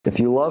If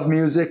you love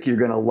music, you're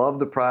going to love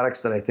the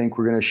products that I think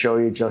we're going to show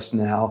you just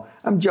now.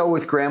 I'm Joe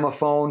with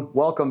Gramophone.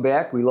 Welcome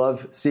back. We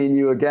love seeing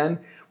you again.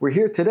 We're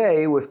here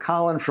today with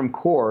Colin from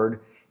Chord,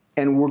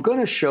 and we're going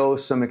to show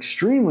some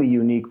extremely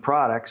unique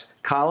products.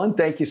 Colin,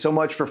 thank you so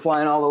much for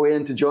flying all the way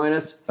in to join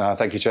us.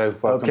 Thank you, Joe.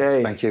 Welcome.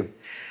 Okay. Thank you.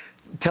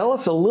 Tell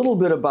us a little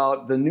bit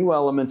about the new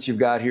elements you've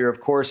got here. Of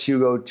course,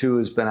 Hugo 2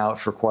 has been out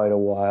for quite a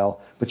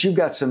while, but you've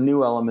got some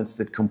new elements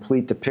that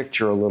complete the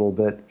picture a little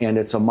bit, and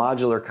it's a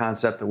modular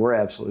concept that we're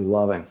absolutely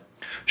loving.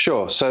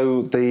 Sure.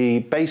 So the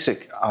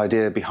basic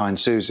idea behind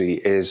Suzi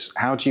is,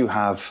 how do you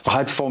have a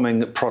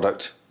high-performing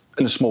product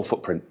in a small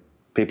footprint?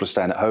 People are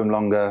staying at home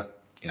longer,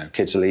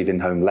 kids are leaving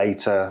home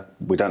later,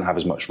 we don't have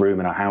as much room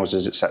in our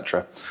houses,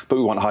 etc. But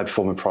we want a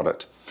high-performing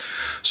product.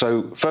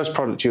 So first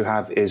product you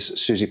have is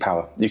Suzi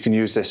Power. You can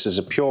use this as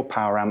a pure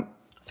power amp,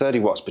 30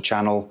 watts per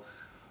channel.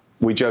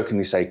 We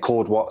jokingly say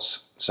chord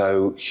watts,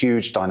 so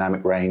huge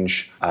dynamic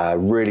range,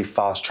 really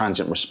fast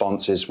transient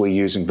responses. We're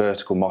using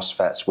vertical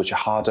MOSFETs, which are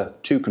harder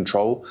to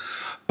control,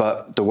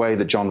 but the way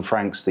that John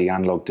Franks, the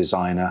analog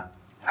designer,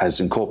 has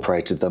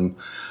incorporated them,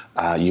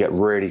 you get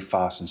really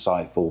fast,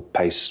 insightful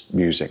pace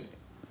music.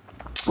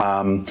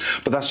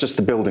 But that's just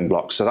the building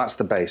blocks, so that's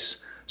the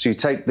base. So you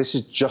take, this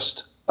is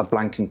just a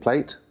blanking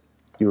plate,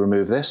 you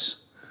remove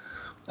this,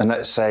 and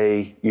let's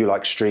say you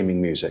like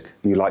streaming music,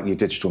 you like your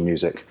digital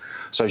music.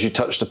 So as you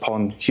touched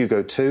upon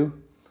Hugo 2,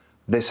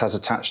 this has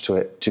attached to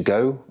it To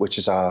Go, which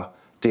is our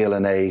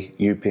DLNA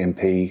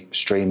UPnP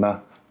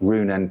streamer,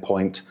 Rune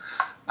endpoint,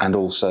 and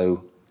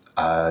also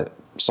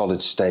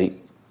solid state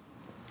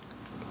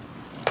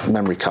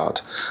memory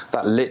card.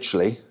 That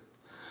literally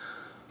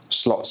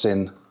slots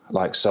in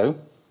like so.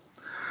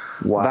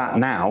 Wow. That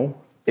now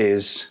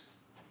is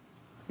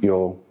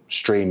your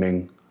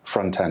streaming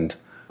front end.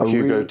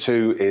 Hugo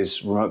 2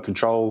 is remote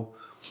control.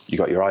 You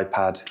got your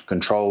iPad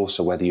control,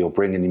 so whether you're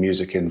bringing the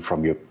music in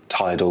from your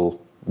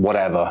Tidal,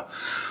 whatever,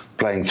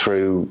 playing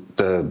through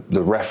the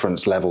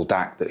reference level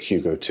DAC that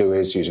Hugo 2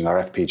 is, using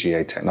our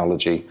FPGA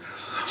technology.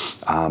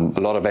 A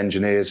lot of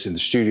engineers in the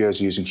studios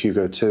using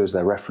Hugo 2 as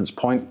their reference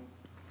point.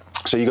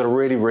 So you've got a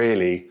really,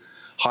 really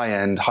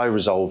high-end,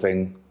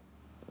 high-resolving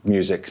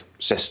music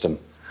system.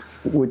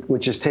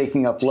 Which is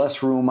taking up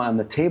less room on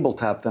the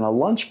tabletop than a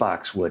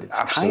lunchbox would. It's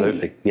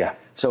absolutely, tiny. Yeah.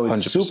 So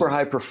it's 100%. super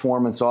high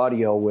performance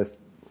audio with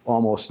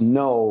almost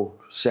no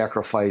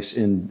sacrifice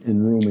in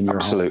room in your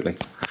absolutely.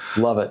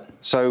 home. Love it.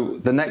 So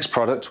the next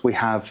product we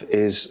have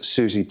is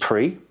Suzi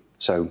Pre.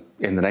 So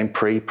in the name,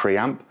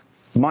 preamp.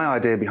 My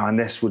idea behind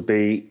this would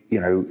be,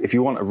 if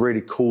you want a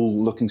really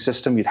cool looking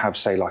system, you'd have,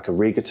 say, like a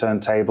Riga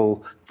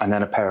turntable and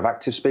then a pair of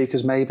active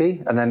speakers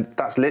maybe. And then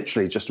that's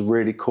literally just a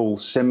really cool,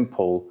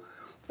 simple,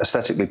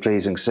 aesthetically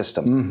pleasing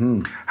system.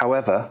 Mm-hmm.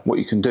 However, what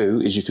you can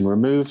do is you can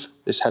remove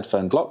this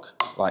headphone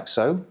block like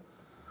so.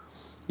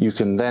 You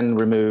can then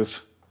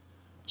remove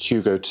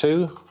Hugo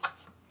 2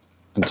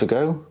 and To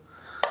Go,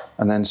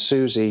 and then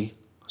Suzi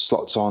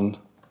slots on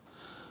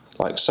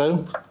like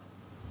so.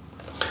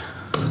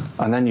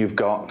 And then you've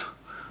got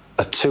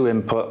a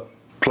 2-input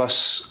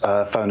plus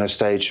phono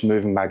stage,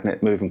 moving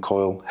magnet, moving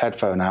coil,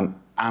 headphone amp,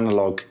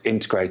 analog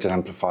integrated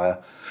amplifier,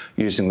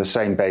 using the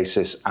same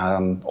basis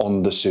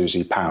on the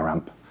Suzi Power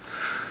Amp.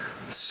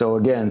 So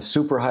again,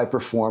 super high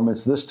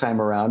performance. This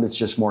time around, it's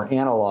just more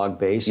analog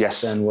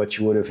based than what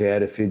you would have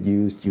had if you'd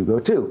used Hugo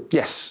 2.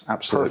 Yes,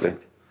 absolutely.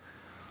 Perfect.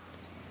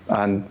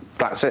 And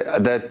that's it.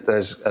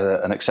 There's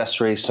an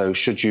accessory, so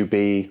should you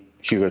be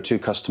Hugo 2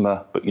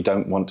 customer, but you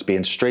don't want to be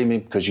in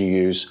streaming because you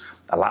use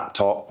a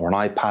laptop or an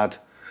iPad,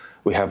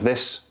 we have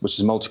this, which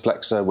is a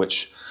multiplexer,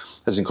 which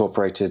has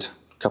incorporated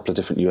a couple of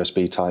different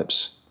USB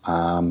types,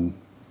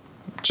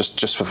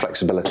 just for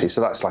flexibility. So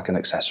that's like an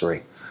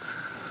accessory.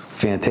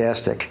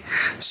 Fantastic.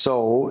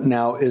 So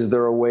now, is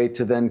there a way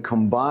to then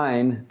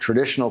combine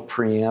traditional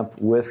preamp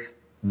with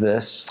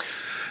this?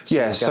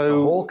 Yeah, so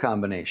the whole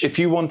combination. If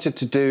you wanted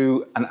to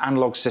do an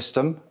analog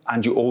system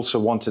and you also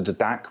wanted a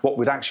DAC, what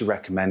we'd actually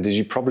recommend is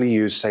you probably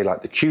use, say,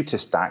 like the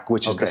Qtest DAC,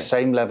 which is the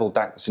same level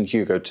DAC that's in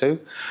Hugo 2.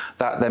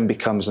 That then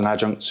becomes an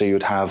adjunct, so you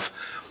would have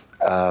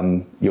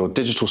your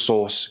digital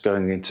source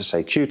going into,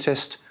 say,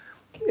 Qtest,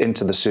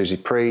 into the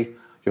Suzi Pre,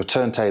 your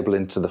turntable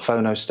into the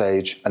phono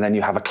stage, and then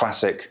you have a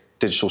classic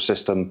digital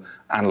system,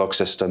 analog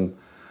system,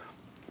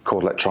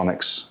 Chord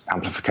Electronics,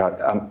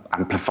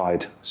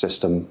 amplified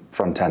system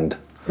front end.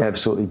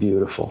 Absolutely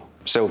beautiful.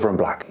 Silver and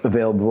black.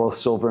 Available both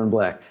silver and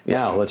black.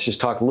 Now, let's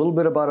just talk a little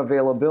bit about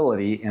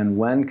availability and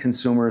when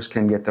consumers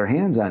can get their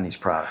hands on these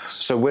products.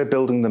 So we're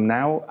building them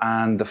now,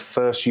 and the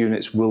first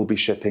units will be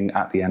shipping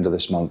at the end of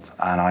this month.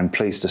 And I'm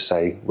pleased to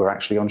say we're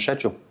actually on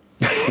schedule.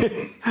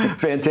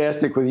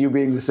 Fantastic. With you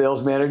being the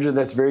sales manager,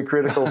 that's very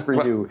critical for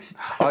you.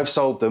 I've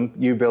sold them,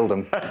 you build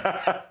them.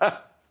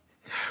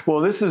 Well,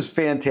 this is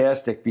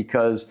fantastic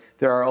because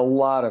there are a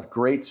lot of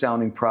great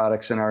sounding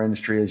products in our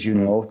industry, as you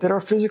know, that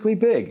are physically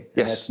big. Yes.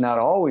 And that's not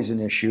always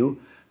an issue,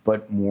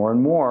 but more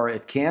and more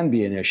it can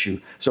be an issue.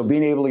 So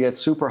being able to get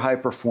super high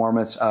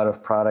performance out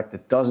of product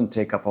that doesn't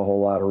take up a whole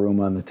lot of room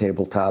on the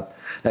tabletop,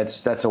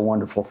 that's a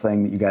wonderful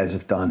thing that you guys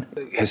have done.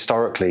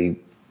 Historically,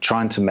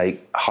 trying to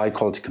make high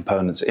quality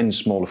components in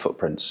smaller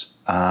footprints.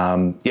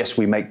 Yes,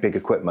 we make big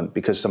equipment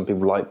because some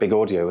people like big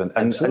audio,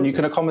 and you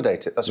can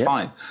accommodate it, that's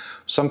fine.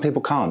 Some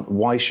people can't.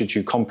 Why should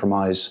you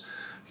compromise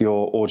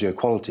your audio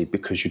quality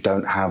because you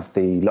don't have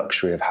the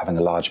luxury of having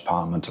a large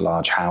apartment, a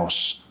large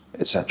house,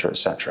 etc.,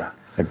 etc.?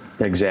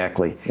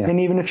 Exactly. Yeah. And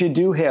even if you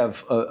do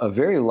have a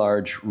very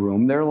large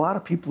room, there are a lot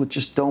of people that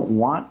just don't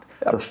want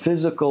the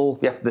physical,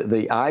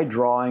 the eye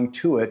drawing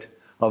to it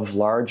of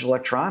large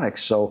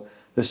electronics. So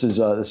this is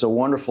a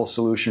wonderful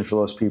solution for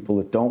those people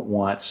that don't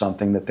want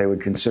something that they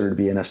would consider to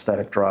be an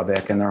aesthetic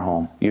drawback in their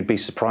home. You'd be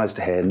surprised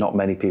to hear not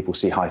many people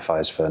see hi-fi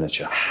as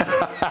furniture.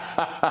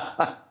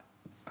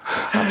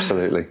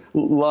 Absolutely.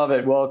 Love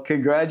it. Well,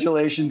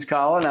 congratulations,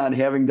 Colin, on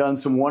having done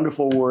some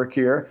wonderful work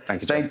here.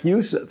 Thank you,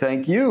 John.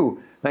 Thank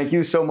you. Thank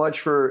you so much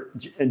for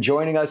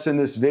joining us in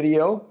this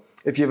video.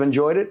 If you've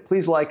enjoyed it,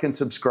 please like and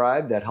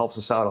subscribe. That helps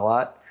us out a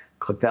lot.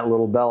 Click that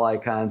little bell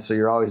icon so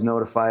you're always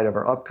notified of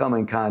our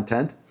upcoming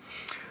content.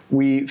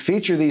 We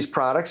feature these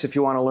products if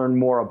you want to learn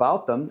more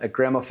about them at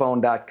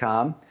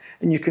gramophone.com,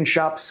 and you can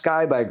shop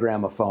Sky by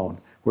Gramophone,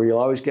 where you'll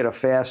always get a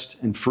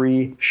fast and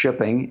free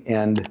shipping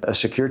and a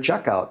secure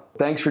checkout.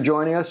 Thanks for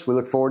joining us. We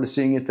look forward to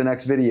seeing you at the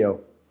next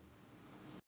video.